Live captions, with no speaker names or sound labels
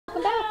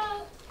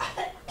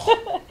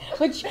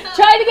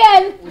Try it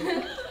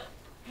again.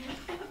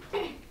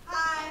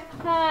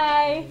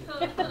 Hi.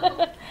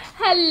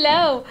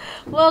 Hello.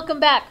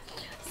 Welcome back.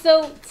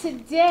 So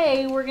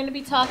today we're going to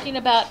be talking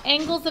about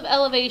angles of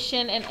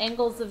elevation and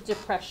angles of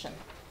depression.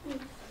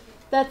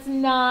 That's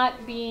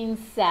not being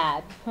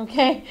sad,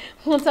 okay?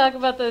 We'll talk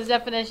about those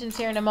definitions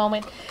here in a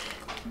moment.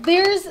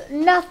 There's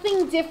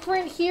nothing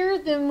different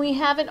here than we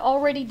haven't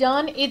already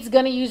done. It's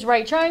going to use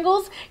right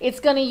triangles. It's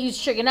going to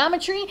use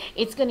trigonometry.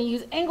 It's going to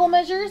use angle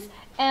measures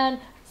and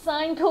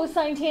sine,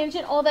 cosine,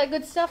 tangent, all that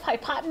good stuff,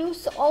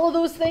 hypotenuse, all of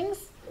those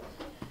things.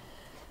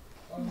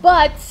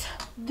 But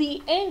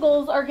the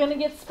angles are going to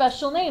get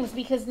special names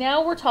because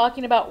now we're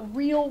talking about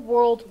real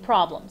world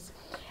problems.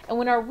 And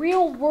when our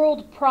real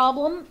world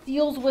problem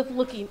deals with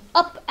looking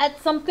up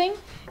at something,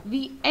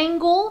 the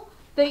angle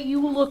that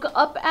you look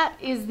up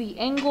at is the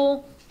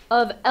angle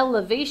of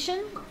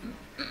elevation.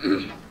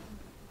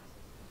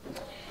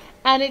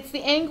 And it's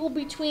the angle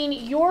between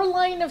your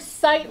line of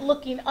sight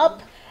looking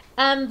up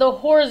and the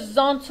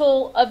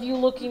horizontal of you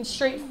looking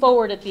straight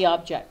forward at the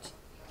object.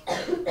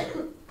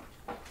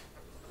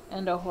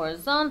 And a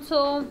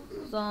horizontal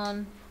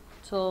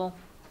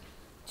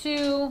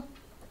to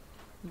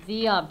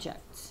the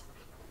object.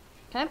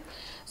 Okay?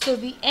 So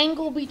the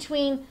angle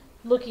between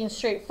looking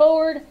straight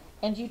forward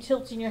and you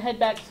tilting your head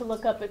back to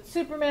look up at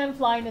Superman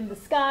flying in the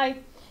sky,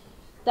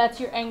 that's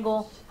your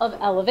angle of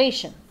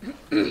elevation.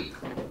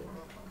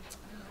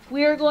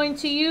 We are going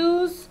to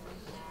use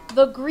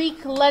the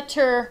Greek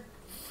letter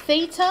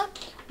theta,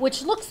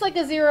 which looks like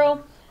a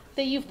 0,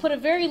 that you've put a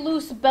very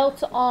loose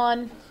belt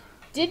on.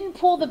 Didn't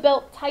pull the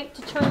belt tight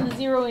to turn the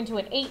 0 into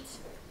an 8.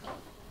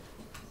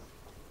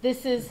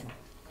 This is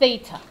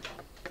theta.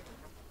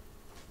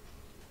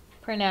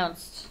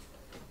 Pronounced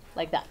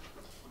like that.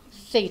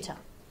 Theta.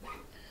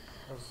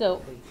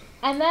 So,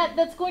 and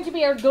that's going to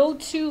be our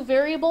go-to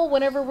variable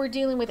whenever we're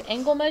dealing with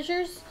angle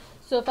measures.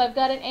 So if I've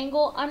got an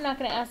angle, I'm not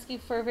going to ask you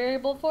for a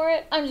variable for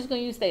it. I'm just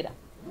going to use theta.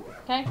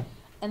 Okay?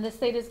 And this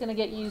theta is going to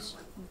get used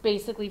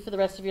basically for the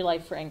rest of your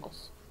life for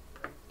angles.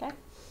 Okay?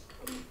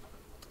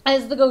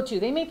 As the go-to.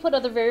 They may put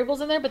other variables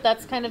in there, but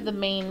that's kind of the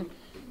main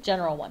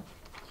general one.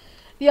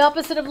 The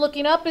opposite of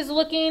looking up is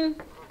looking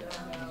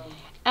down.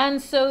 And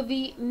so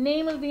the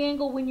name of the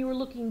angle when you were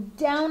looking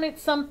down at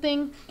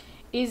something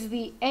is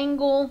the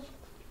angle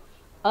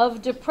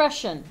of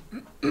depression.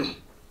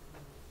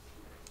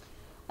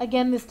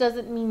 Again, this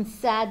doesn't mean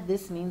sad,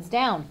 this means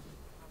down.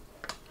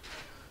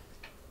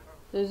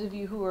 Those of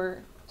you who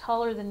are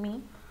taller than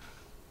me,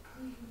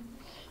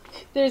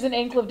 there's an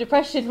angle of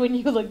depression when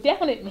you look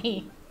down at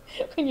me.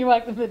 When you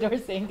walk in the door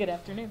saying good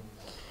afternoon.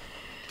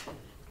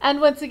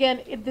 And once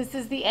again, this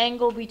is the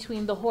angle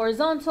between the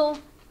horizontal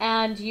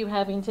and you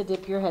having to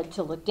dip your head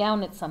to look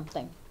down at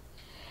something.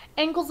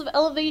 Angles of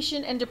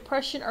elevation and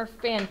depression are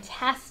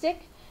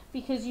fantastic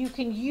because you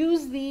can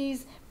use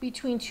these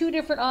between two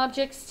different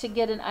objects to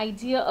get an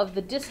idea of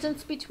the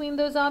distance between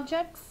those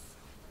objects.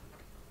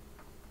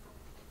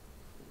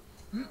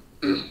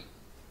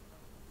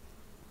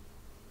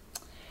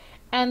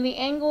 And the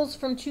angles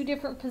from two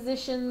different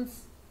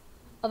positions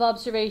of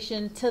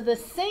observation to the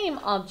same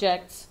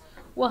objects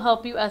will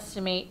help you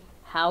estimate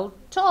how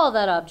tall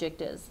that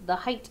object is, the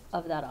height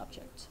of that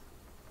object.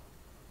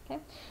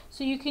 Okay?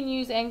 So you can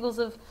use angles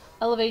of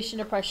elevation,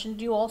 depression,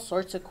 do all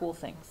sorts of cool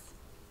things.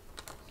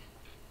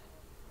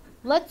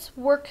 Let's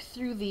work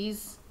through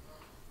these.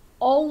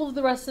 All of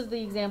the rest of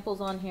the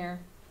examples on here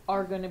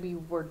are going to be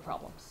word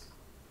problems.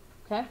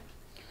 Okay?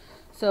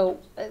 So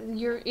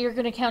you're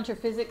going to counter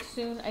physics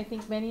soon, I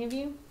think many of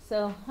you.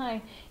 So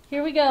hi.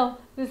 Here we go.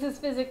 This is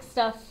physics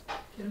stuff.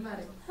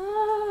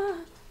 Ah,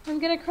 I'm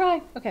going to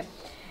cry. Okay.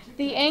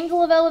 The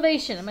angle of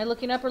elevation. Am I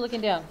looking up or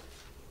looking down?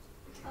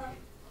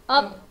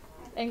 Up.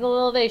 Angle of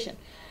elevation.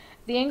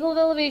 The angle of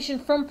elevation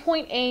from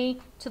point A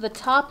to the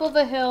top of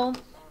a hill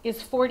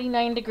is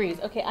 49 degrees.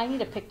 Okay, I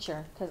need a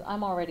picture because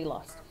I'm already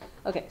lost.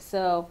 Okay,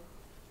 so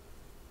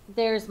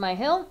there's my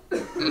hill.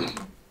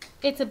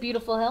 It's a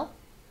beautiful hill.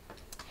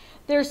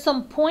 There's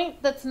some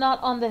point that's not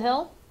on the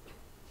hill.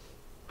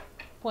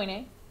 Point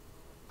A.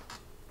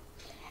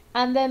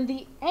 And then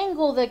the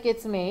angle that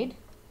gets made,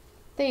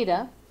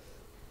 theta,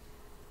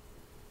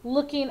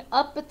 looking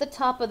up at the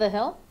top of the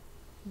hill,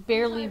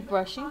 barely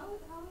brushing.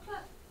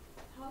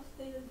 How's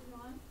theta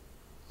drawn?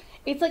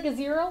 It's like a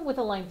 0 with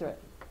a line through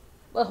it.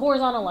 A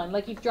horizontal line,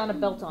 like you've drawn a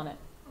belt on it.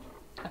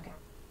 Okay.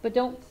 But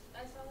don't...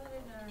 I saw that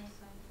in our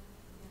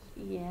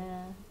assignment.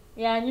 Yeah.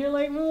 Yeah, and you're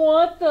like,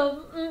 what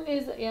the...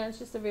 is it? Yeah, it's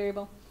just a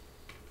variable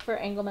for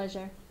angle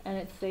measure, and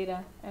it's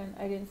theta. And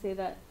I didn't say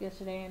that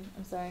yesterday, and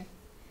I'm sorry.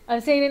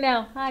 I'm saying it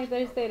now. Hi,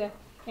 there's theta.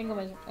 Angle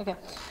measure. Okay.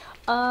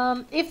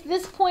 If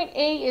this point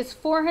A is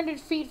 400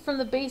 feet from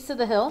the base of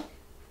the hill,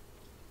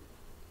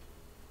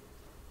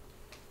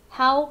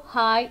 how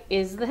high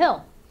is the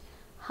hill?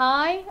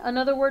 High,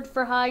 another word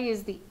for high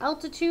is the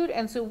altitude,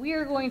 and so we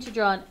are going to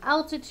draw an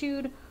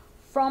altitude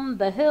from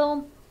the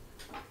hill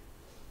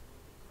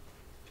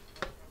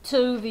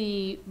to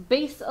the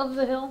base of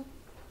the hill.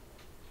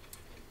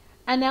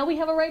 And now we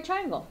have a right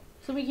triangle.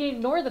 So So we can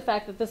ignore the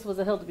fact that this was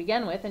a hill to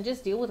begin with and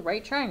just deal with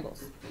right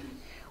triangles.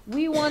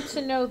 We want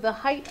to know the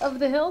height of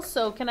the hill,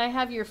 so can I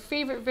have your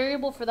favorite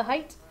variable for the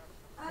height?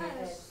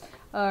 Us.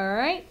 All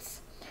right.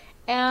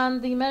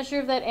 And the measure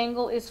of that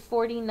angle is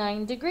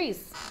 49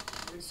 degrees.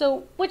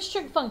 So which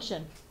trig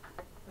function?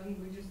 We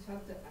just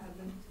have to add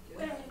them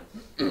Wait,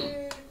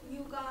 together. you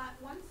got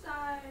one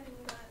side and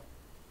you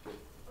got,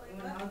 wait,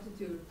 And what?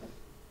 altitude.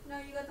 No,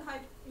 you got the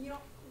height,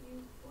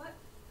 what?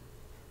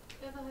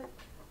 You have the height.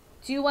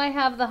 Do I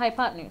have the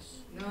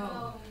hypotenuse?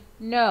 No.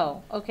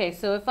 No. Okay,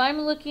 so if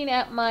I'm looking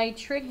at my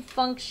trig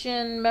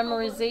function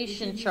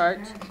memorization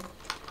chart,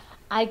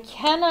 I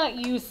cannot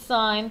use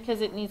sine because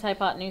it needs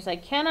hypotenuse. I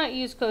cannot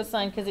use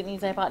cosine because it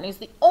needs hypotenuse.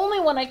 The only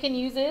one I can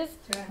use is,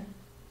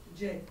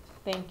 J.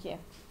 thank you,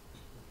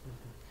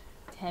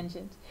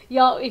 tangent.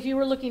 Y'all, if you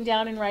were looking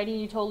down and writing,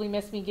 you totally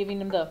missed me giving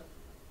them the,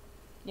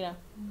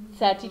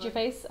 sad teacher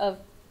face of,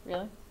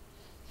 really?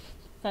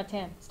 It's not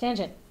tan, it's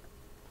tangent.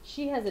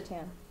 She has a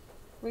tan.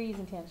 We're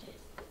using tangent.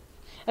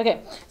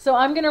 Okay, so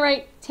I'm going to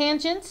write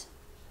tangent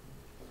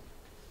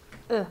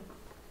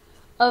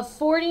of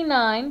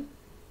 49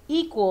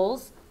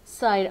 equals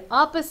side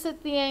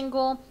opposite the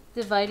angle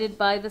divided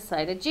by the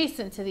side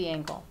adjacent to the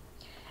angle.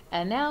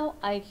 And now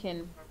I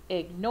can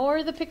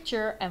ignore the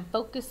picture and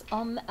focus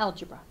on the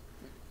algebra.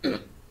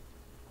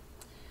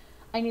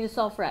 I need to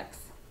solve for x,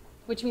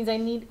 which means I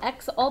need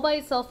x all by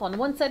itself on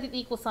one side of the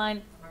equal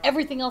sign,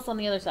 everything else on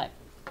the other side.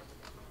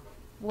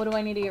 What do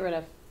I need to get rid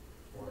of?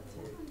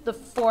 The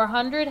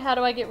 400. How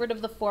do I get rid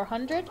of the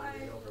 400?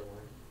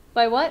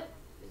 By what?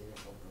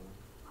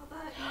 I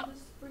thought you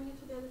just bring it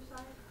to the other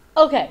side.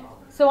 Okay,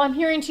 so I'm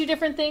hearing two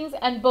different things,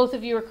 and both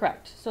of you are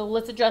correct. So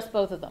let's address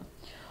both of them.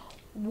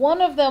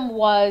 One of them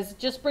was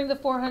just bring the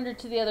 400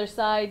 to the other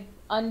side,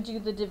 undo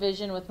the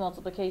division with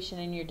multiplication,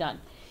 and you're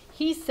done.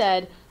 He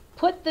said,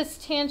 put this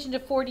tangent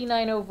of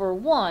 49 over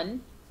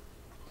 1,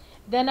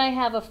 then I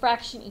have a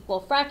fraction equal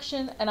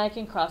fraction, and I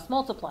can cross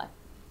multiply.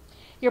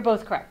 You're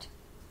both correct.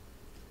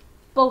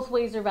 Both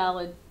ways are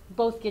valid.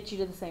 Both get you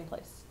to the same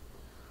place.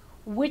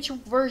 Which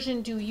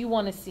version do you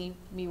want to see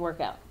me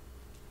work out?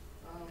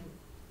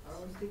 I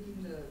was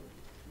thinking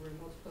we're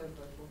multiplied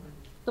by 400.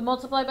 The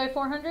multiply by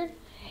 400?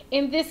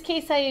 In this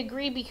case, I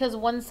agree because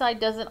one side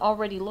doesn't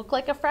already look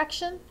like a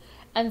fraction.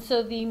 And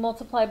so the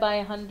multiply by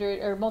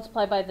 100 or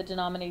multiply by the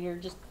denominator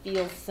just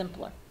feels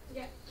simpler.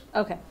 Yeah.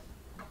 Okay.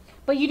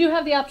 But you do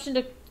have the option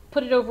to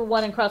put it over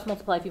 1 and cross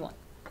multiply if you want.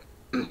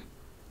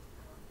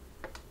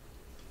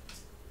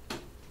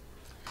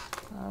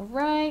 All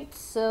right,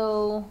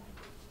 so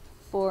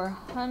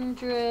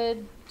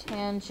 400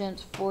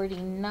 tangent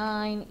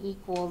 49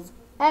 equals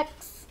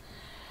x.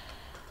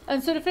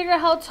 And so to figure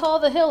out how tall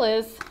the hill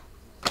is,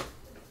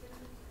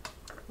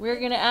 we're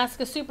going to ask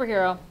a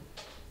superhero.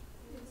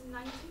 It's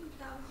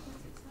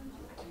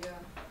 19,600 Yeah.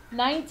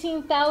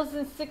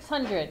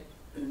 19,600.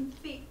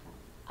 feet.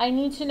 I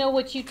need to know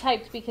what you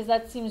typed because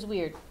that seems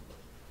weird.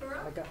 For real?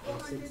 I got 400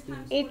 460.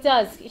 times It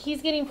does.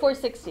 He's getting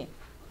 460.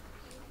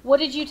 What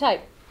did you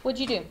type? What'd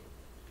you do?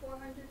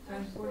 400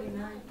 Times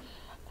 49.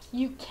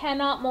 You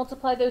cannot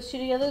multiply those two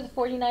together. The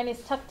 49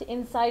 is tucked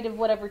inside of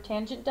whatever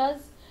tangent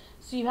does.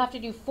 So you have to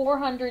do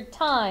 400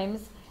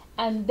 times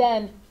and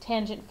then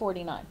tangent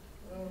 49.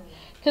 Oh.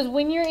 Because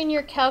when you're in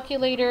your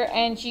calculator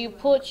and you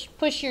push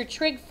your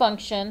trig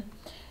function,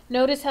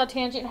 notice how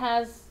tangent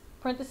has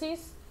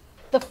parentheses?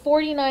 The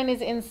 49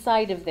 is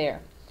inside of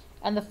there,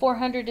 and the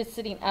 400 is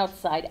sitting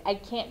outside. I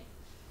can't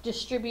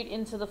distribute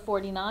into the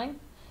 49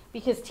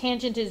 because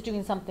tangent is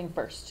doing something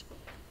first.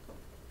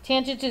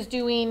 Tangent is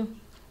doing,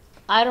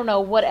 I don't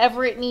know,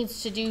 whatever it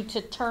needs to do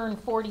to turn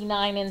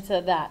 49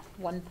 into that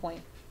 1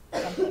 point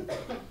something.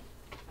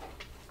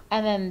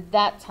 And then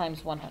that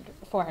times 400.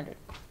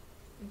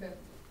 Okay.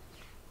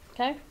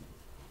 Okay?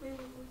 Wait,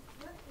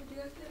 what? Did you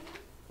guys get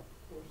it?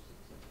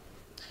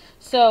 460.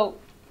 So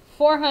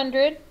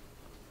 400,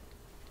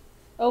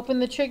 open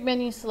the trig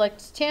menu,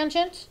 select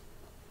tangent,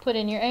 put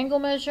in your angle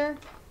measure.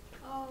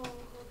 Oh,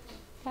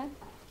 okay. Okay?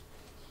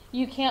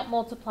 You can't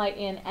multiply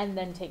in and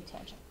then take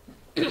tangent.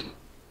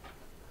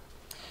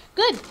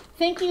 Good.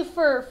 Thank you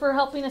for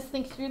helping us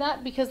think through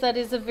that because that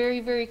is a very,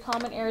 very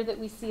common error that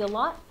we see a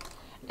lot.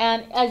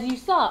 And as you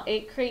saw,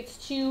 it creates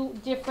two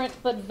different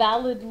but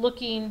valid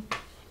looking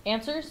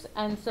answers,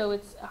 and so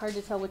it's hard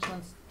to tell which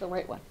one's the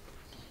right one.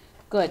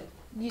 Good.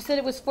 You said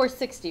it was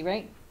 460,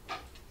 right?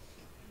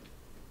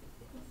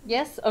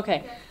 Yes?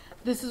 Okay. Yes.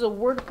 This is a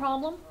word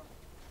problem.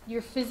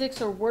 Your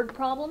physics are word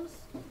problems.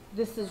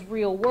 This is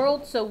real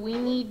world, so we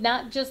need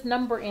not just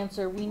number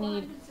answer, we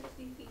need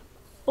 460 feet.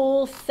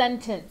 full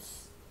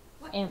sentence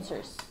What?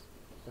 answers.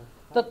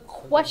 The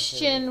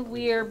question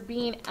we're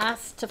being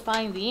asked to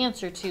find the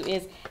answer to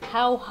is,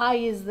 how high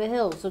is the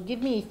hill? So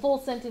give me a full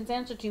sentence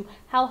answer to,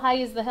 how high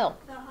is the hill?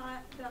 The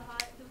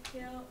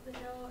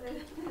hill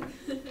is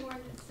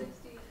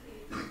 460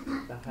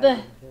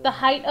 feet. The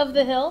height of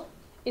the hill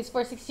is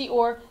 460,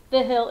 or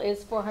the hill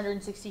is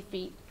 460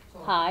 feet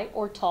Tall. high,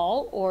 or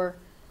tall, or,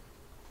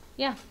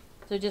 yeah.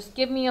 So just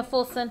give me a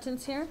full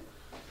sentence here.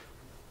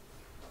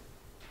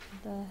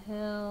 The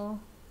hill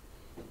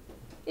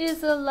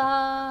is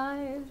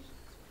alive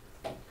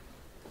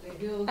The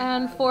hills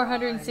and have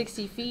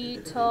 460 eyes.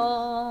 feet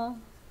tall.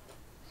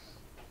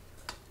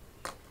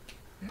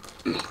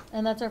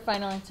 And that's our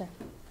final answer.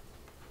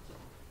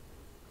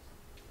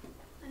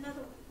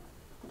 Another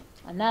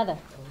one.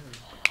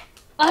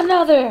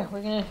 Another.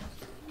 We're going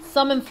to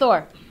summon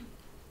Thor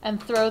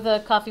and throw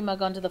the coffee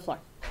mug onto the floor.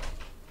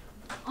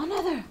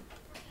 Another.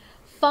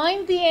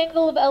 Find the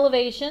angle of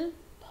elevation.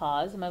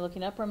 Pause. Am I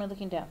looking up or am I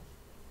looking down?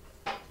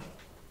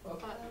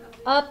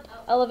 Up.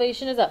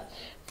 Elevation is up.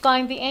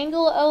 Find the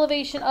angle of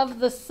elevation of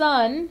the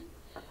sun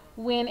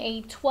when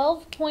a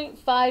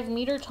 12.5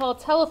 meter tall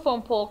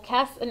telephone pole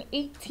casts an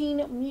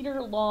 18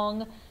 meter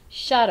long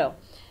shadow.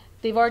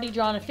 They've already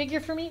drawn a figure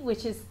for me,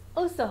 which is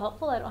oh so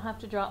helpful. I don't have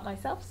to draw it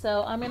myself.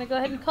 So I'm going to go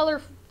ahead and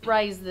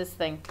colorize this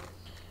thing.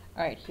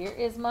 All right, here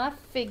is my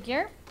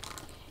figure.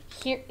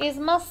 Here is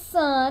my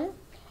sun.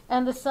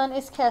 And the sun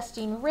is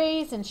casting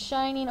rays and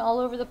shining all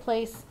over the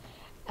place.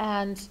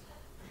 And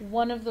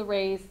one of the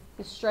rays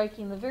is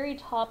striking the very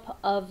top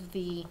of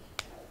the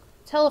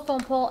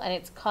telephone pole, and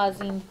it's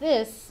causing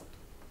this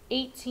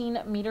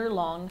 18 meter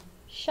long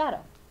shadow.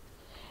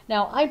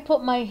 Now, I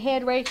put my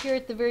head right here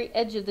at the very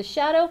edge of the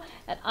shadow,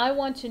 and I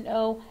want to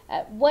know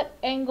at what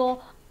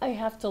angle I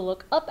have to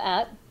look up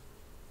at,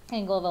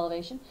 angle of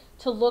elevation,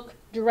 to look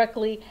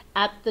directly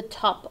at the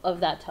top of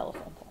that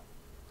telephone pole.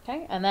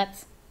 Okay, and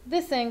that's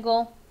this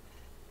angle,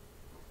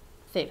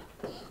 theta.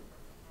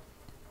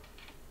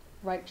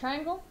 Right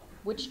triangle,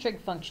 which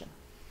trig function?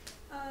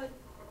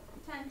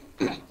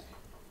 10.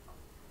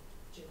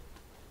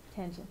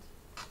 Tangent.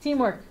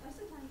 Teamwork. I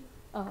said 10.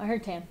 Oh, I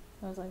heard tan.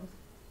 I was like,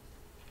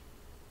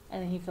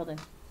 and then he filled in.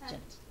 10.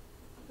 Gent.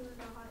 Because there's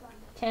no hot button.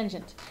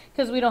 Tangent,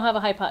 because we don't have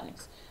a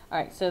hypotenuse. All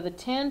right, so the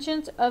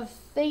tangent of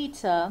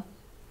theta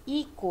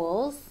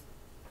equals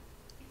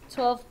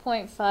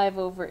 12.5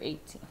 over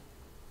 18.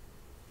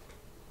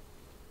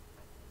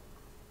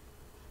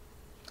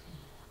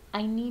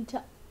 I need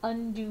to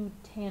undo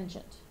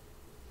tangent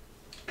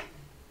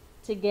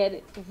to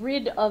get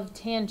rid of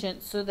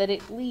tangent so that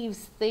it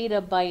leaves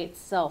theta by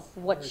itself.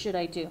 What should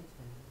I do?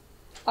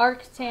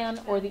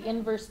 Arctan or the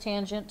inverse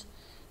tangent.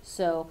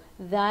 So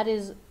that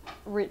is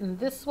written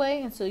this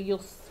way, and so you'll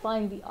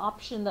find the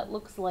option that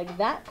looks like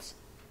that.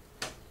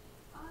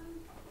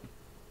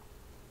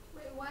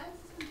 Wait, why is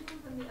this one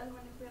different from the other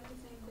one if we have the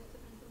same bits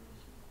of information?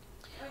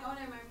 Wait, oh,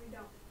 never mind, we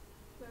don't.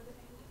 We have the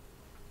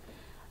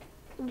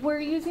same. We're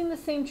using the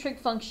same trig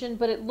function,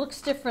 but it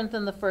looks different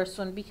than the first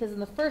one because in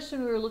the first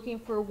one we were looking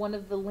for one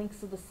of the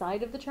lengths of the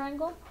side of the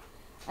triangle,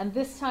 and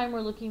this time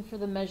we're looking for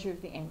the measure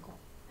of the angle.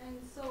 And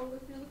so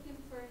if you're looking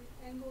for an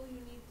angle,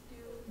 you need to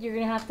do You're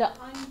going to have to,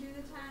 undo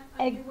the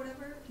undo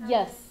whatever. And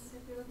yes.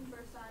 then if you're looking for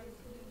a side,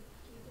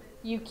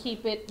 you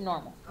keep it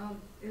normal.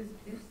 Is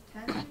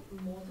tangent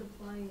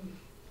multiplying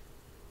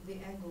the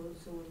angle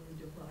so when you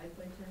divide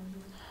by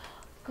tangent?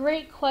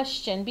 Great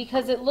question,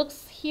 because it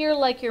looks here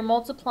like you're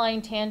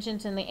multiplying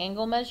tangent and the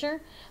angle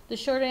measure. The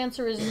short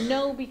answer is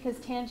no, because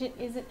tangent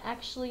isn't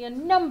actually a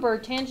number.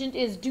 Tangent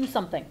is do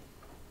something.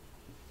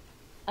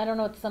 I don't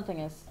know what something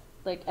is.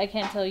 Like, I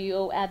can't tell you,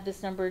 oh, add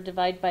this number,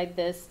 divide by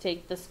this,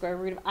 take the square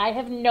root of... I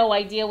have no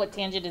idea what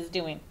tangent is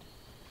doing.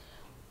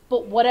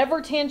 But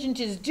whatever tangent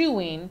is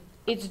doing,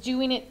 it's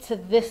doing it to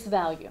this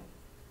value.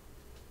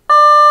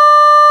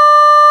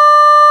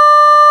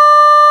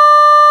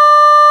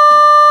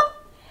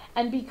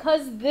 And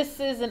because this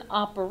is an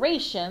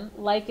operation,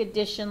 like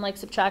addition, like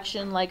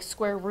subtraction, like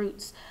square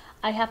roots,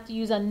 I have to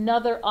use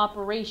another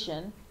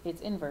operation, its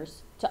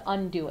inverse, to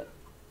undo it.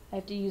 I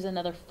have to use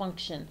another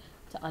function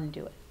to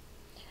undo it.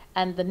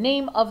 And the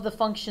name of the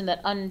function that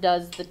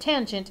undoes the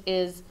tangent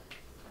is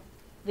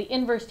the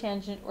inverse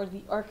tangent or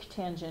the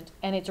arctangent,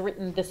 and it's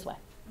written this way,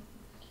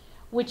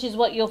 which is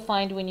what you'll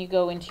find when you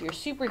go into your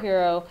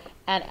superhero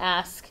and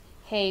ask,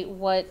 hey,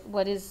 what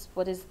is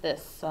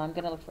this? So I'm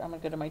gonna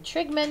go to my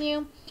trig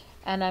menu,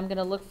 and I'm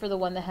gonna look for the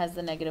one that has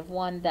the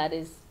 -1. That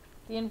is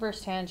the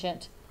inverse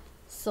tangent.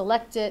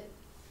 Select it,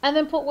 and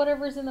then put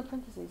whatever's in the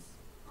parentheses.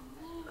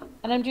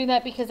 And I'm doing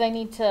that because I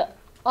need to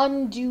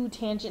undo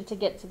tangent to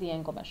get to the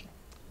angle measure.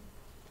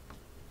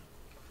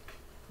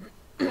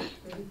 34.777,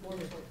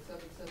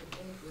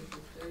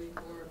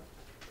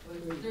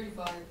 which is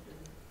 35.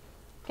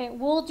 Okay,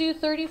 we'll do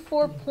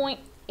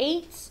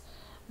 34.8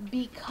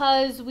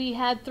 because we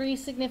had 3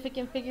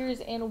 significant figures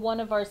in one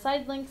of our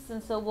side links,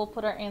 and so we'll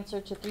put our answer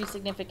to 3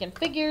 significant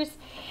figures.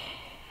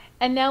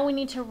 And now we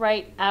need to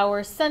write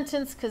our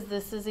sentence because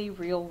this is a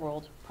real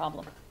world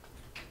problem.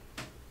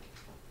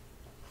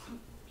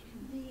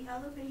 The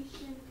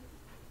elevation.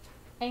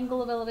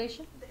 Angle of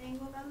elevation? The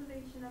angle of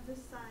elevation of the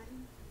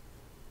sun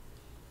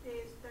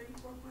is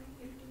 34.8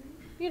 degrees.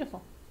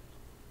 Beautiful.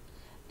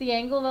 The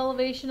angle of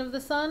elevation of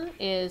the sun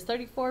is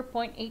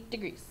 34.8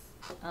 degrees.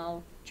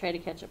 I'll try to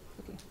catch up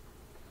with you.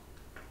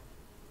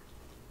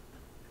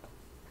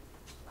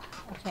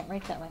 I can't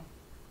write that way.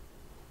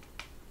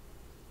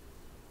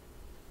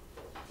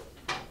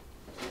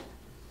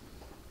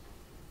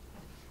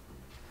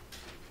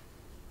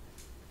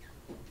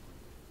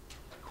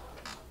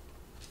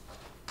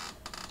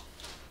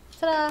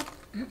 ta-da.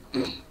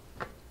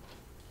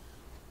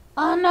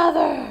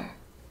 Another.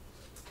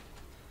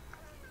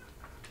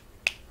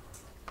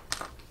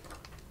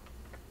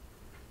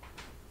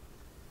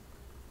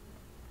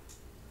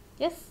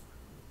 Yes?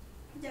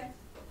 Yes.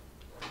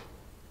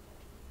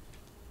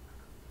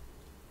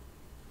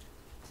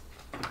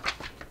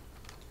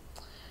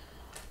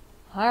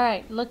 All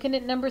right, looking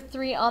at number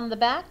 3 on the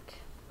back.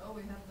 Oh,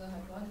 we have the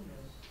hypotenuse.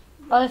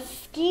 A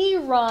ski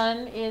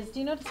run is, do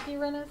you know what a ski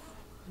run is?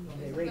 When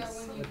they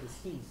race with the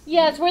skis.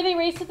 Yeah, it's where they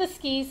race with the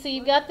skis. So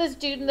you've got this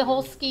dude in the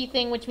whole ski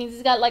thing, which means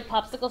he's got like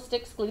popsicle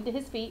sticks glued to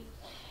his feet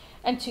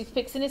and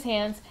toothpicks in his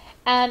hands.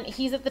 And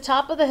he's at the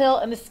top of the hill,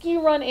 and the ski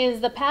run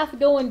is the path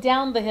going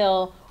down the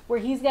hill where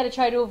he's got to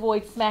try to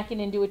avoid smacking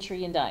into a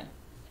tree and dying.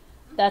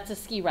 That's a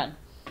ski run.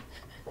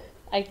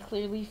 I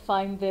clearly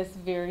find this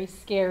very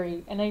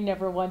scary, and I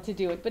never want to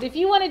do it. But if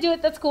you want to do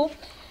it, that's cool.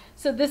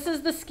 So this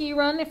is the ski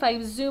run. If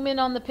I zoom in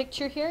on the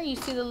picture here, you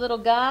see the little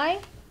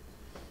guy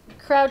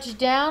crouched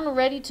down,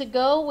 ready to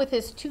go with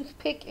his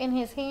toothpick in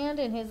his hand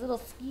and his little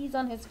skis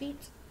on his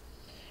feet.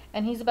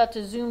 And he's about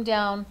to zoom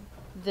down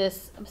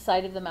this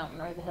side of the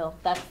mountain or the hill.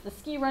 That's the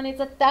ski run. It's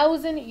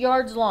 1,000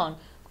 yards long.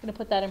 I'm going to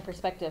put that in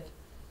perspective.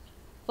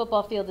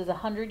 Football field is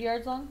 100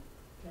 yards long.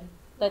 Okay.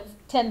 That's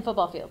 10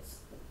 football fields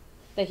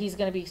that he's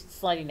going to be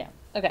sliding down.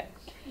 Okay.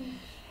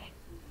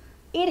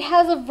 It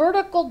has a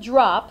vertical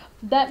drop.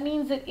 That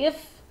means that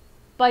if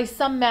by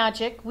some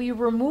magic we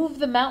remove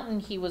the mountain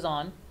he was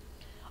on,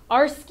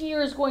 our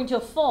skier is going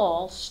to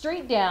fall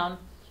straight down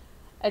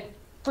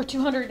for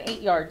 208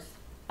 yards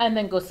and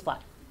then go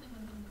splat.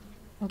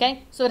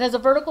 Okay? So it has a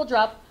vertical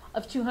drop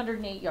of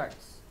 208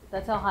 yards.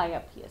 That's how high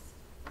up he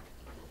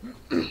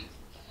is.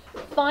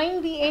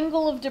 Find the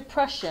angle of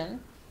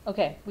depression.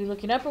 Okay, we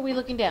looking up or we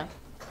looking down?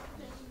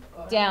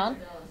 Down.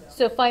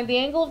 So find the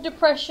angle of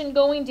depression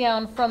going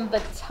down from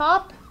the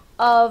top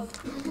of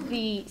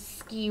the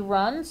ski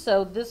run.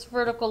 So this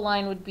vertical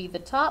line would be the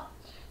top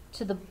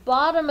to the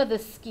bottom of the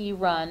ski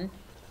run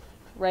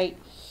right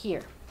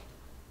here.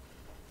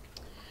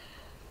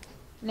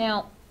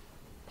 Now,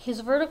 his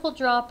vertical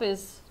drop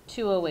is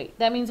 208.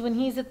 That means when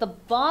he's at the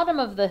bottom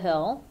of the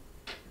hill,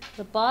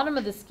 the bottom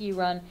of the ski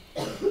run,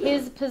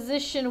 his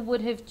position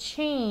would have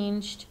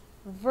changed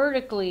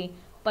vertically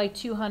by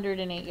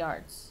 208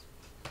 yards.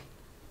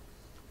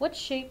 What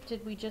shape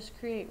did we just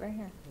create right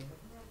here?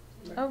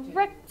 A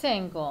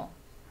rectangle.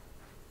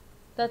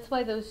 That's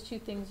why those two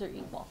things are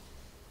equal.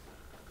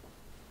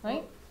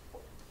 Right?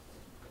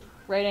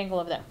 Right angle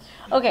over there.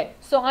 Okay,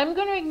 so I'm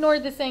going to ignore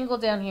this angle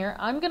down here.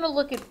 I'm going to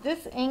look at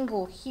this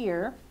angle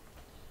here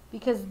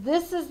because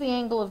this is the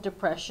angle of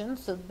depression.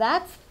 So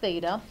that's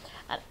theta.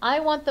 And I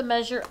want the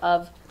measure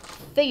of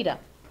theta.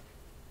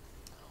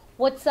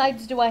 What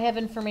sides do I have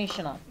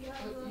information on? You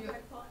have the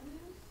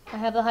hypotenuse. I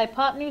have the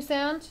hypotenuse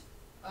and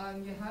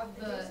You have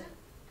the.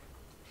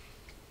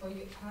 Oh,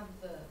 you have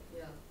the,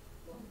 yeah.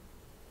 Well,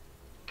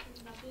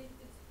 It's nothing.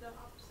 It's the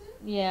opposite.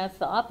 yeah, it's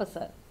the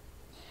opposite.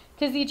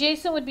 Because the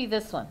adjacent would be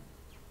this one.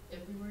 if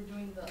we were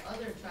doing the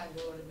other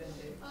triangle, it would have been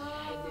the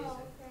Oh, adjacent.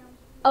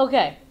 okay.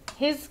 Okay,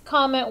 his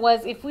comment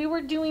was if we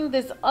were doing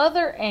this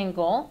other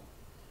angle,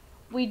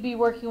 we'd be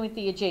working with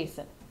the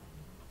adjacent.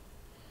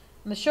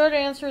 And the short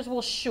answer is,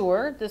 well,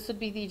 sure, this would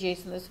be the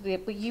adjacent, this would be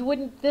it, but you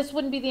wouldn't, this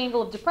wouldn't be the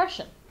angle of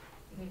depression.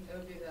 It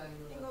would be the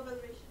angle. Angle of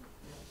elevation.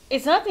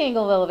 It's not the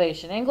angle of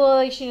elevation. Angle of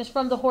elevation is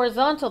from the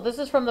horizontal. This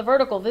is from the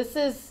vertical. This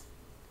is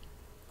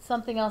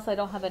something else I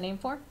don't have a name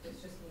for.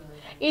 It's just another.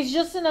 It's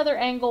just another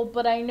angle,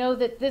 but I know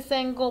that this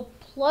angle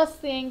plus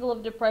the angle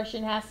of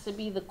depression has to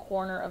be the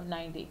corner of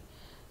 90.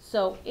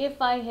 So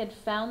if I had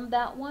found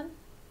that one,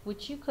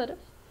 which you could have,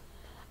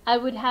 I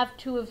would have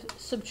to have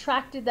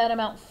subtracted that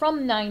amount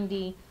from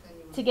 90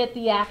 to get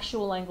the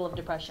actual angle of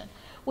depression,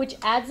 which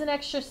adds an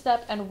extra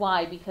step. And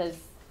why? Because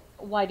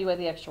why do I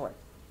the extra work?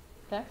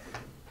 Okay?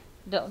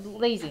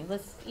 Lazy.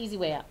 Let's easy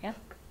way out, yeah?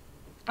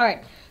 All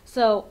right.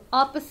 So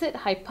opposite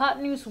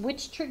hypotenuse,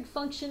 which trig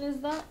function is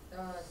that?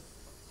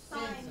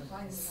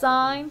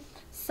 Sine,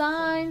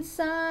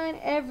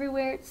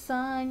 everywhere it's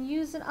sine.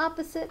 Use an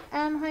opposite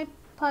and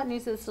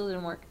hypotenuse. This still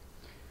didn't work.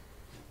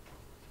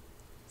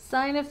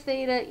 Sine of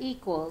theta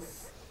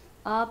equals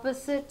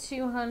opposite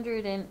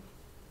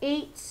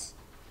 208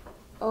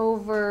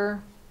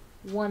 over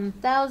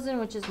 1,000,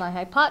 which is my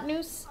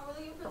hypotenuse. Are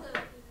we looking for the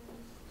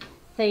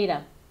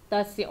Theta.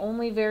 That's the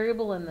only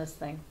variable in this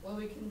thing. Well,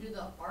 we can do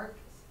the arc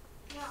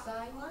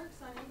sine. arc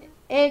sine?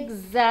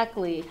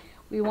 Exactly.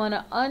 We want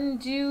to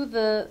undo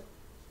the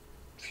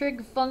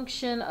trig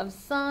function of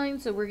sine,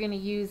 so we're going to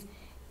use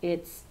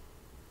its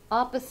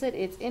opposite,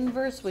 its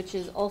inverse, which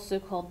is also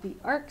called the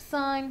arc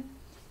sine.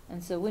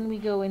 And so when we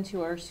go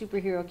into our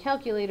superhero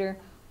calculator,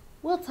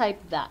 we'll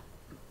type that.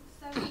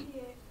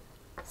 78.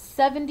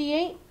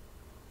 78?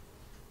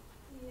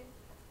 Yeah.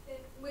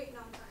 Wait, no,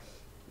 I'm sorry.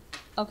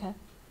 Okay.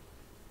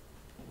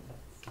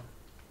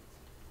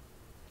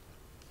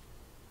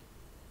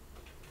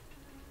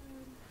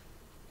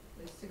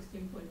 It's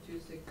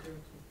 16.2602.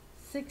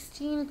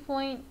 16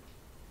 point,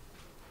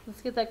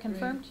 let's get that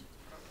confirmed.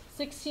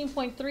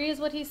 16.3 is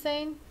what he's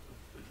saying?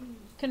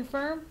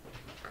 Confirm.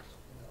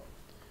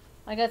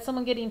 I got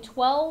someone getting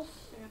 12.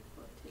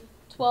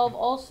 12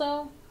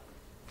 also.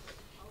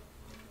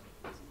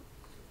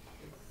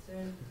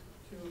 Send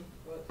to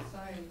what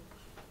sign?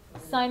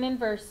 Sine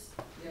inverse.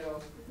 You know,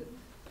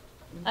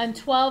 And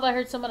 12, I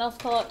heard someone else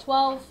call out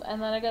 12,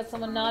 and then I got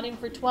someone nodding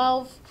for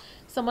 12.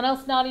 Someone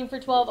else nodding for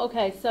 12.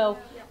 Okay, so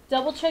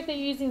double check that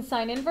you're using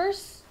sine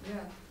inverse. yeah.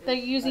 That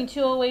you're using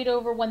 208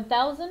 over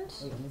 1000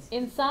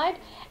 inside.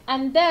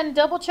 And then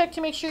double check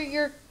to make sure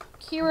your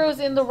hero's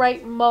in the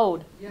right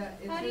mode. Yeah,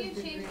 it How do you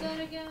says change degree. that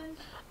again?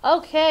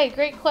 Okay,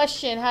 great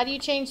question. How do you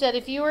change that?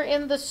 If you were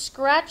in the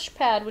scratch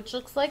pad, which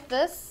looks like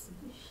this,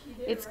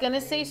 it's going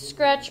to say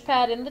scratch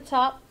pad in the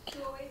top.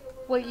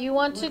 What you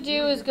want to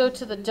do is go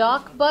to the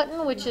dock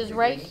button, which is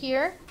right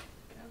here,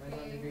 Find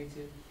out degree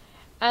two.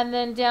 and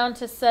then down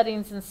to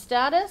settings and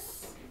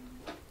status,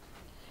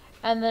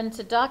 and then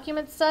to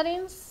document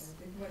settings,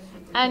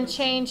 and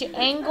change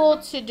angle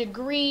to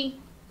degree,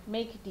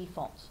 make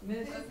default.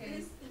 Miss,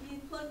 He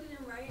plugged it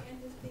in right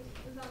and his thing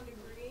was on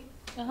degree,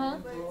 Uh-huh.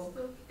 but it's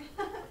still.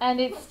 And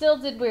it still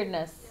did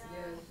weirdness.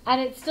 yes, And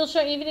it's still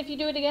showing, even if you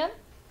do it again,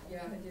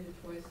 yeah, I did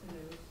it twice and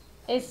it was.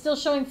 it's still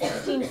showing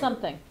 16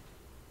 something.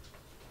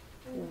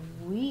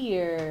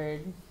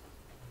 Weird.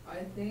 I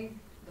think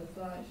the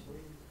flash.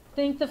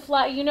 Think the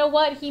flat, you know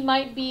what? He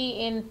might be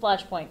in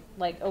Flashpoint,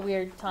 like a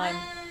weird time.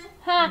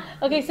 Ha!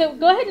 Okay, so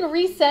go ahead and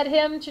reset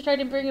him to try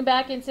to bring him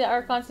back into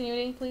our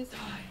continuity, please.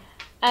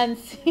 And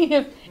see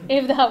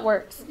if that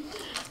works.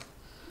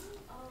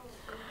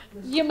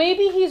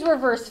 Maybe he's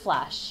reverse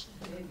flash.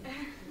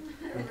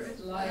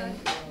 It's lying.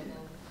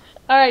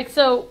 Alright,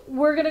 so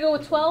we're gonna go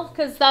with 12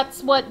 because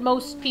that's what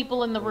most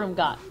people in the room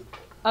got.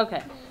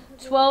 Okay.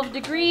 12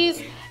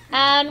 degrees,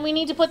 and we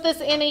need to put this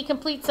in a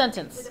complete The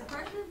sentence.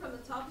 depression from the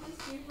top of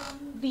the street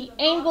from The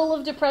angle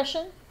of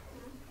depression.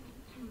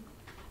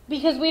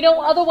 Because we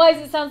don't, otherwise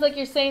it sounds like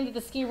you're saying that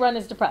the ski run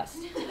is depressed.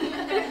 The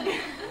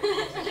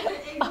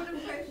angle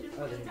depression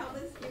from the top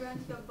of the ski run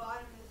to the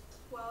bottom is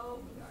 12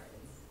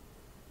 yards.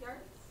 Yards?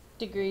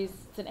 Degrees,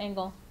 it's an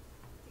angle.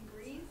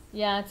 Degrees?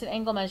 Yeah, it's an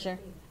angle measure.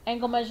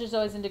 Angle measure is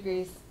always in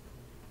degrees.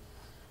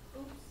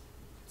 Oops.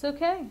 It's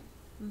okay.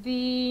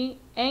 The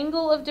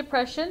angle of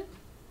depression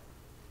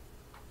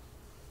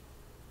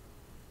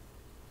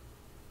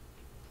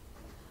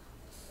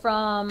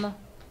from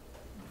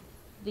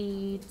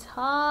the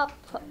top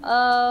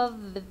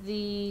of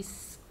the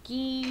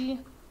ski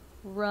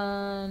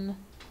run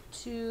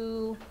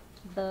to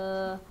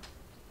the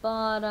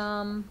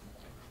bottom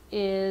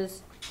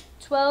is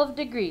 12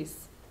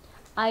 degrees.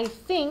 I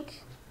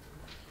think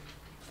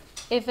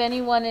if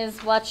anyone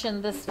is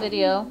watching this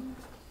video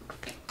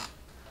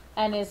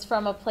and is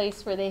from a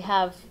place where they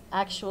have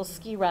actual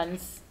ski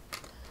runs,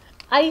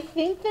 I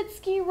think that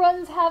ski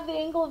runs have the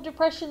angle of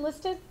depression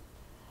listed.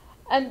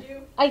 And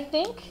I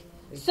think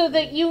so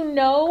that you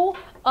know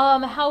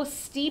how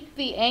steep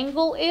the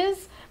angle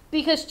is,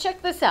 because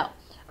check this out.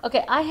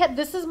 Okay,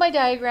 this is my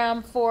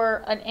diagram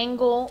for an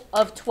angle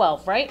of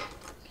 12, right?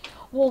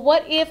 Well,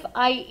 what if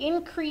I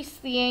increase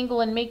the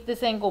angle and make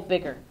this angle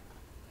bigger?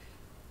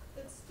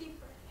 It's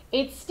steeper.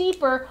 It's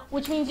steeper,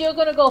 which means you're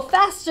going to go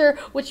faster,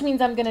 which means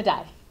I'm going to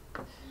die.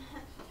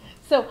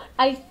 So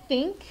I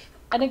think,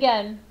 and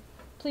again,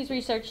 please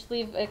research,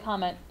 leave a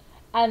comment,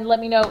 and let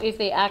me know if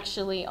they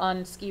actually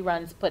on ski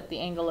runs put the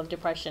angle of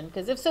depression,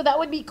 because if so, that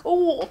would be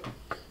cool.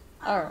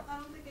 All right. I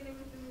don't think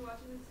anyone's going to be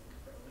watching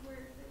this. Where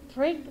is it?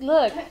 Break,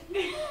 look,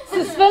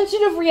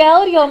 suspension of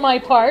reality on my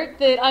part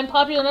that I'm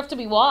popular enough to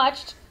be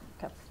watched.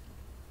 Okay.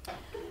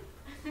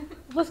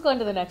 Let's go on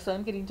to the next one.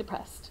 I'm getting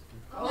depressed.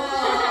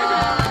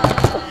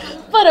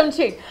 But I'm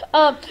cheating.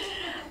 From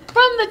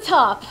the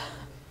top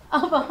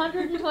of a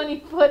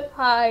 120-foot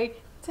high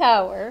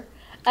tower,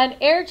 an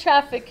air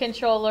traffic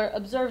controller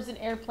observes an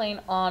airplane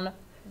on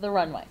the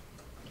runway.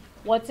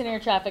 What's an air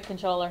traffic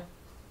controller?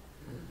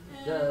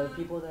 The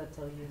people that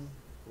tell you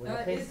when the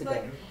plane's It's to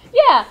like, go.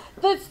 Yeah,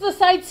 that's the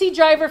side seat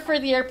driver for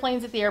the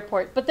airplanes at the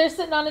airport. But they're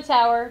sitting on a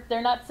tower.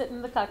 They're not sitting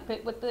in the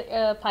cockpit with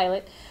the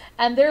pilot.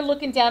 And they're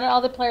looking down at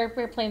all the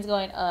airplanes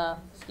going,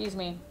 excuse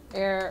me,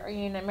 are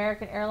you in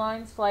American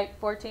Airlines Flight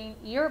 14?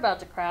 You're about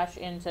to crash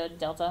into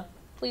Delta.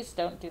 Please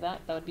don't do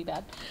that. That would be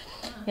bad.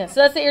 Yeah,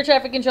 so that's the air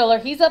traffic controller.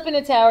 He's up in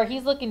a tower.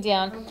 He's looking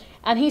down.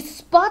 And he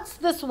spots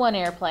this one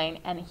airplane.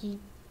 And he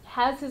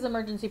has his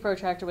emergency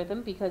protractor with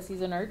him because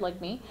he's a nerd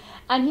like me.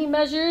 And he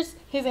measures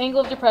his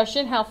angle of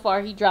depression, how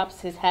far he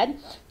drops his head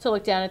to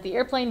look down at the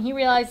airplane. He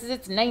realizes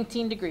it's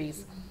 19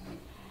 degrees.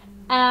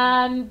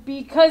 And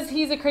because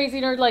he's a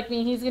crazy nerd like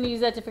me, he's going to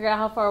use that to figure out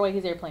how far away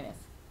his airplane is.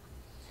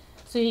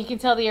 So he can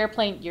tell the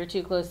airplane, you're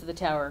too close to the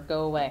tower,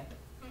 go away.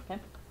 Okay?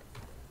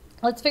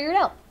 Let's figure it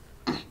out.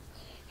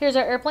 Here's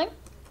our airplane.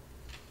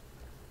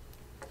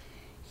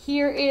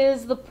 Here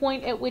is the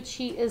point at which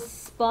he is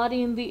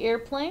spotting the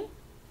airplane.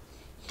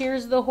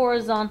 Here's the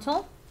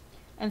horizontal.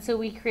 And so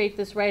we create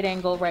this right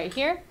angle right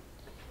here.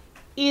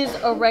 Is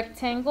a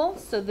rectangle,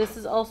 so this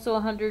is also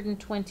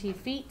 120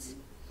 feet.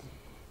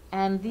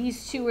 And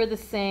these two are the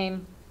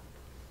same.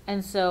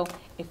 And so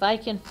if I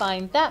can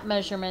find that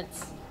measurement,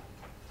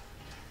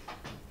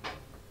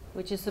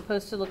 which is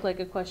supposed to look like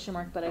a question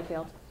mark, but I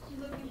failed.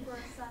 Looking for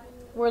a side.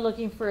 We're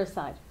looking for a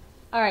side.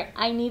 All right,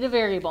 I need a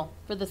variable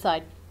for the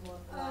side.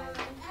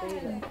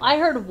 Theta. I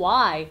heard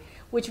y,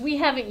 which we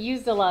haven't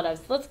used a lot of.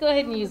 So let's go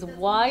ahead and use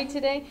y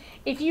today.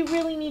 If you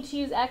really need to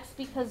use x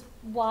because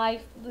y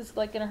is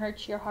like going to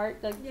hurt your heart,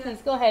 like, Yeah.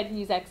 please go ahead and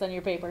use x on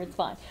your paper. It's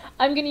fine.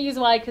 I'm going to use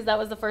y because that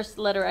was the first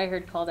letter I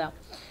heard called out.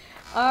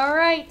 All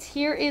right,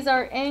 here is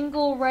our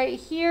angle right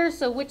here.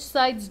 So which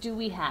sides do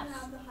we have? We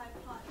have the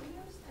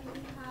hypotenuse and we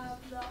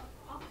have the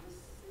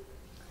opposite.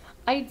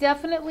 I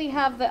definitely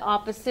have the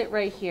opposite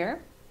right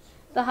here.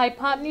 The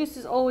hypotenuse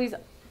is always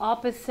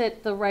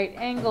opposite the right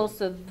angle,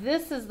 so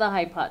this is the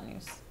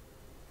hypotenuse.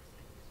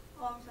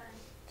 Oh, I'm sorry.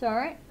 It's all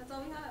right. That's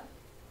all we have.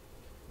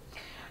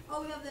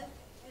 Oh, we have an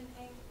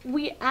angle.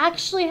 We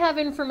actually have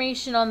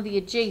information on the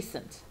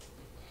adjacent.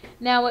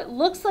 Now, it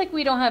looks like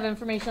we don't have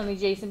information on the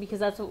adjacent because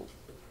that's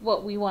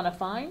what we want to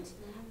find,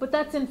 but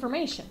that's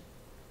information.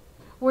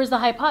 Whereas the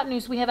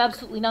hypotenuse, we have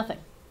absolutely nothing.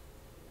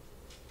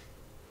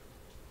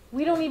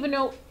 We don't even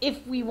know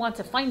if we want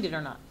to find it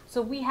or not.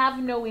 So we have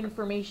no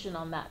information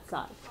on that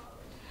side.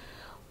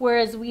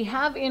 Whereas we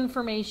have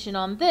information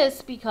on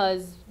this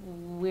because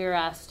we're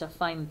asked to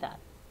find that.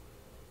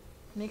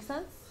 Make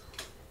sense?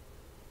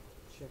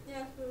 Sure.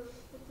 Yeah, it's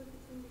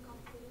gonna be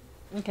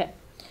complicated. Okay.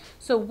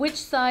 So which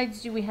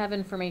sides do we have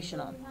information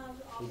So on? we have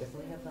the We opposite,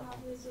 definitely have the we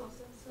have the adjacent,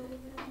 so we're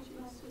gonna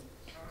choose.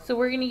 So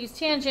we're going to use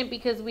tangent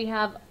because we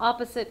have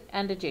opposite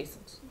and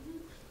adjacent.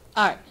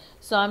 All right.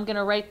 So I'm going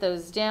to write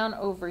those down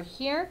over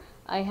here.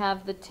 I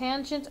have the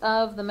tangent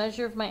of the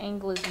measure of my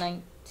angle is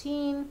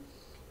 19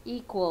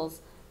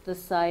 equals the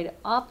side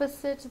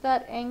opposite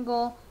that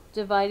angle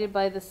divided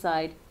by the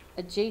side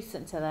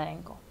adjacent to that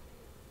angle.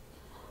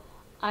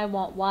 I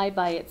want y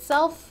by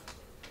itself.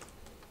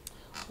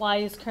 Y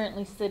is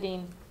currently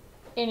sitting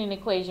in an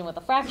equation with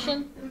a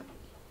fraction.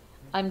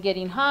 I'm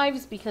getting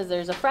hives because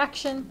there's a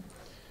fraction.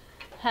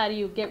 How do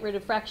you get rid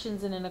of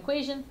fractions in an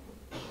equation?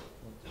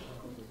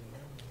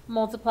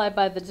 Multiply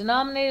by the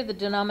denominator. The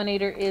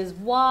denominator is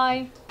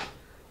y.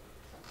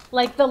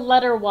 Like the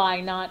letter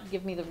y, not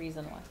give me the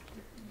reason why.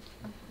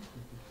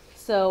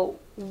 So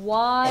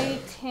y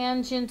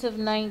tangent of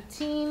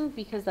 19,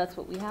 because that's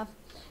what we have,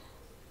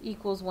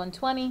 equals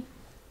 120.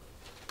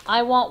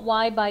 I want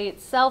y by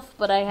itself,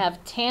 but I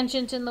have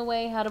tangent in the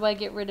way. How do I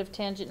get rid of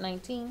tangent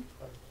 19?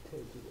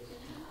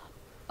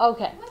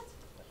 Okay.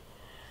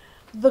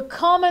 The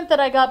comment that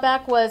I got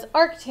back was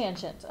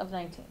arctangent of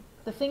 19.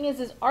 The thing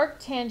is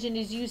arctangent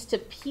is used to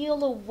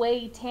peel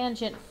away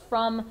tangent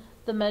from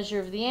the measure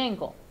of the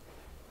angle.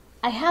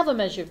 I have a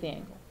measure of the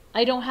angle.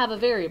 I don't have a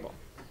variable.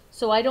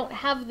 So I don't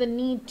have the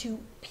need to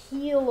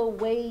peel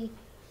away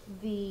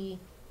the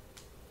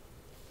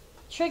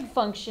trig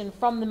function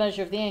from the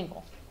measure of the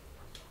angle.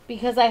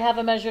 Because I have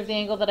a measure of the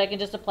angle that I can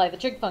just apply the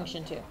trig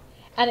function to.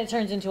 And it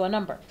turns into a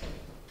number.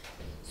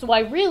 So I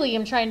really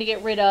am trying to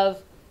get rid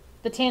of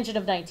the tangent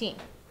of 19.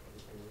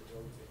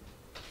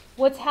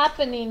 What's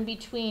happening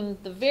between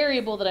the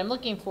variable that I'm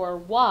looking for,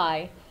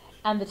 y,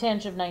 and the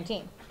tangent of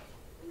 19?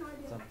 No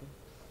idea. Something.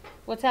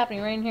 What's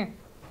happening right in here?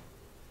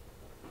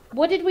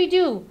 What did we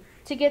do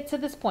to get to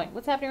this point?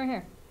 What's happening right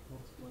here?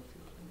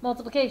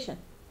 Multiplication.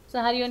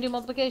 So how do you undo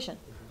multiplication?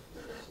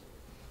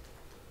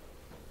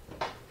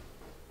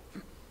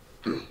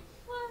 What?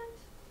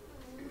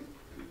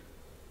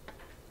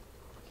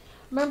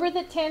 Remember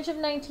that tangent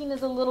of 19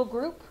 is a little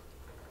group?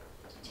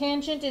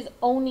 Tangent is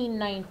only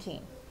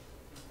 19.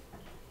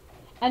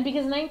 And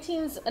because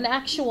 19 is an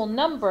actual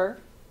number,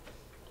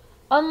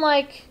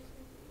 unlike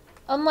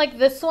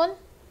this one,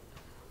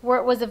 where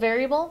it was a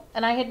variable,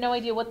 and I had no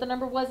idea what the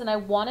number was, and I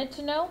wanted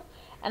to know,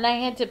 and I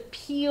had to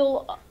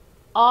peel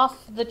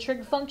off the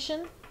trig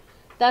function,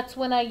 that's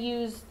when I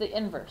use the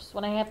inverse,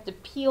 when I have to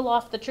peel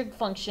off the trig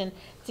function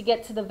to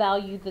get to the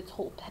value that's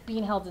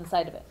being held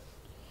inside of it.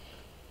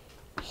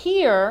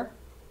 Here,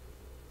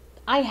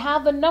 I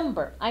have a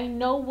number. I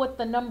know what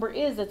the number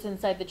is that's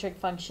inside the trig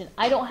function.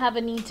 I don't have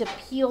a need to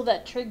peel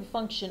that trig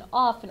function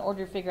off in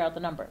order to figure out the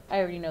number. I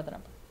already know the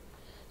number.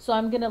 So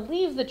I'm going to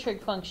leave the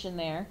trig function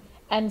there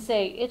and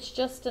say, it's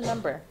just a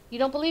number. You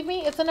don't believe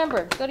me? It's a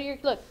number. Go to your,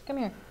 look, come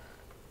here.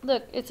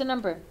 Look, it's a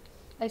number.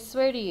 I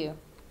swear to you.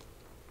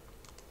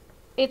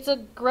 It's a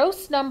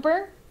gross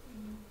number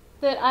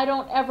that I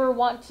don't ever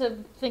want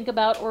to think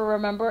about or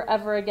remember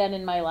ever again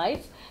in my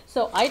life.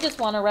 So I just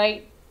want to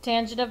write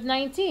tangent of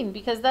 19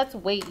 because that's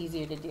way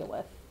easier to deal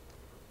with.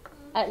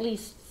 At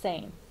least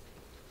sane.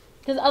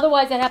 Because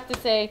otherwise I'd have to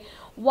say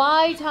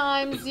y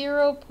times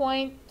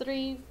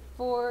 0.34.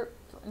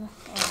 Oh,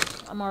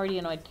 I'm already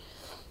annoyed.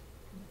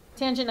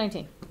 Tangent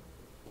 19.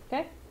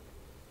 Okay?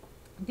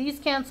 These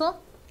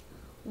cancel.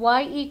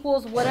 Y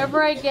equals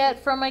whatever I get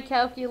from my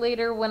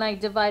calculator when I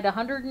divide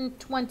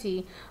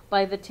 120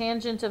 by the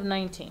tangent of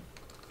 19.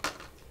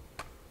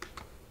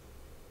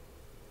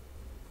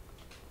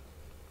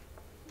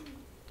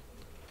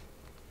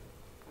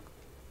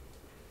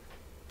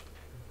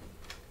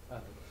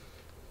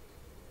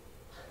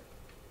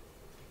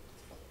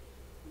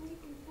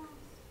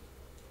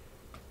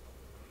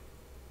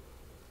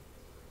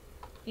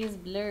 is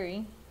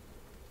blurry.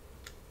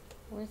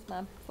 Where's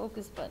my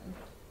focus button?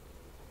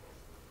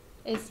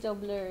 It's still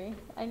blurry.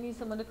 I need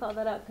someone to call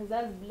that out because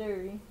that's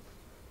blurry.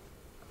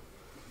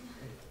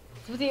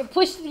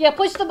 Push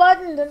the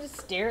button. Don't just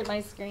stare at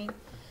my screen.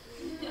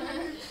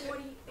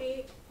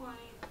 348.5.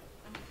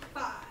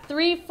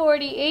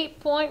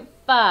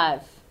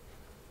 348.5.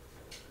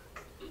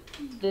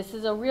 This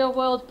is a real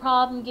world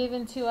problem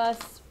given to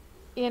us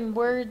in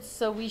words,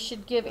 so we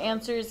should give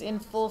answers in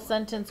full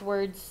sentence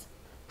words.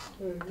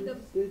 Or who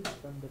did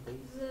from the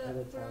base of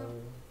the tower?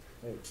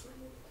 Wait,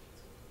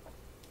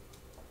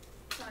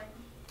 Sorry.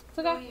 It's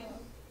okay. Going in.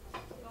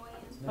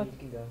 no, you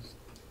can go.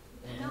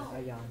 No, I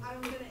yawned. I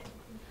don't get it.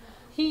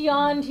 He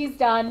yawned. He's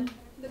done.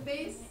 The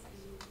base.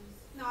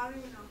 No, I don't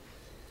even know.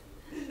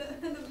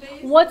 The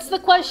base. What's of the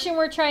tower- question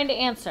we're trying to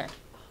answer?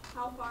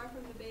 How far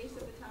from the base of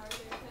the tower is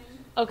the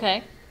airplane?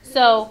 Okay. The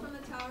So, base from the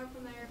tower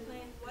from the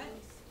airplane. What?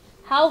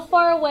 how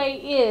far away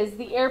is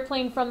the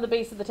airplane from the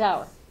base of the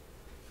tower?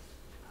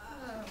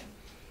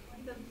 The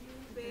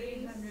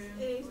base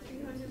is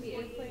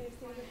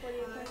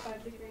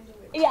 348.5 degrees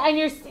away. Yeah, and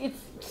it's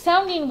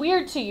sounding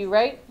weird to you,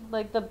 right?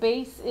 Like the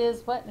base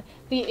is what?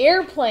 The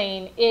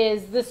airplane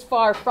is this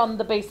far from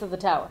the base of the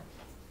tower.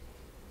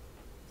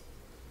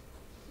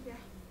 Yeah.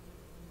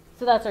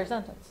 So that's our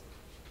sentence.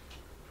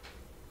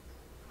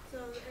 So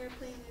the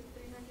airplane is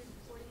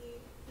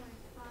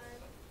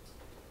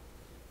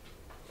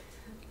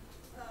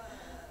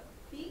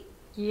 348.5 feet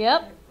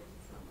Yep.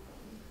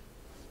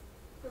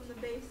 from the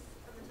base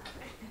of the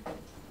tower.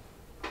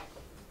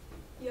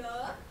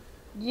 Yeah.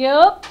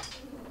 Yep.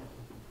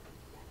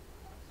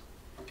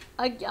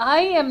 I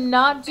am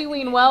not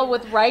doing well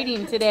with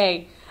writing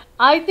today.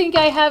 I think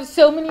I have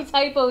so many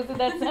typos in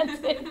that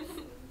sentence.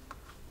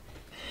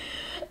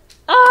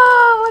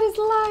 Oh, what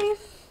is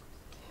life?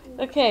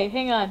 Okay,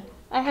 hang on.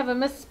 I have a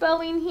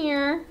misspelling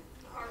here.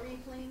 RV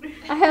plane.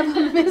 I have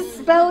a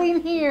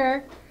misspelling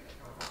here.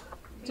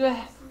 Do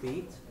I?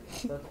 Feet?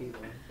 Spelled feet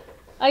wrong.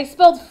 I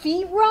spelled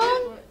feet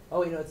wrong?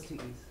 Oh wait, no, it's two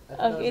E's. I thought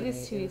Oh, that was it an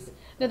is A, two it E's. was-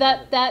 No,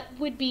 that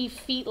would be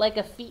feet, like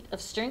a feat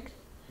of strength.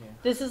 Yeah.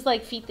 This is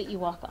like feet that you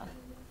walk on.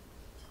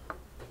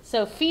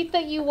 So feet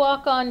that you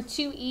walk on,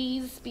 two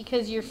E's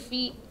because your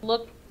feet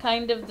look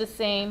kind of the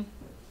same.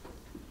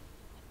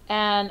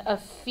 And a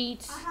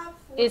feat I have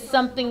four is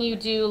something total you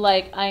do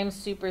like I'm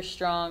super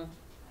strong.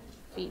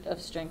 Feet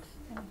of strength.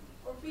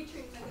 Or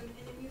featuring like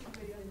in a music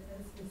video.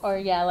 Or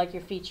yeah, like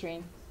you're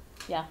featuring.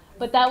 Yeah.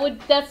 But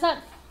that's not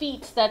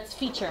feet, that's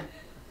feature.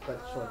 But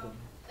shortened.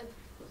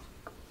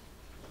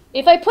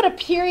 If I put a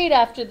period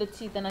after the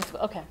T, then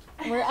okay.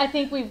 I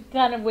think we've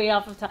kind of way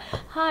off of time.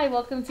 Hi,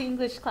 welcome to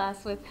English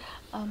class with,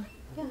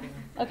 yeah.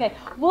 Okay,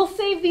 we'll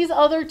save these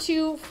other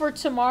two for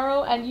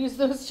tomorrow and use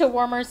those to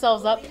warm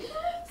ourselves up,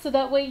 so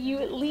that way you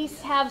at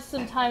least have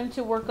some time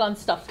to work on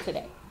stuff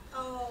today.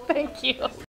 Oh. Thank you.